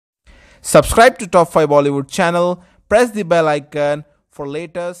Subscribe to Top 5 Bollywood channel. Press the bell icon for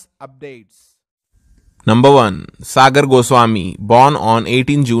latest updates. Number 1. Sagar Goswami, born on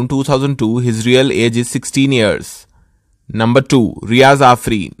 18 June 2002, his real age is 16 years. Number 2. Riaz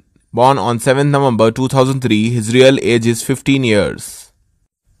Afreen, born on 7th November 2003, his real age is 15 years.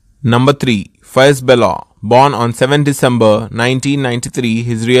 Number 3. Faiz Bella, born on 7 December 1993,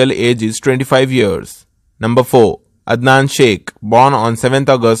 his real age is 25 years. Number 4. Adnan Sheikh, born on 7th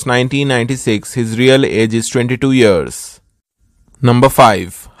August 1996, his real age is 22 years. Number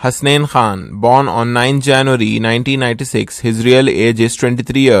 5. Hasnain Khan, born on 9 January 1996, his real age is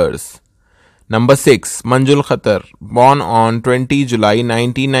 23 years. Number 6. Manjul Khattar, born on 20 July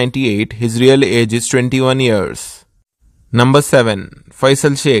 1998, his real age is 21 years. Number 7.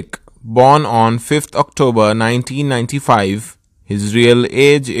 Faisal Shaikh, born on 5th October 1995, his real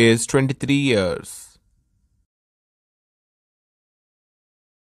age is 23 years.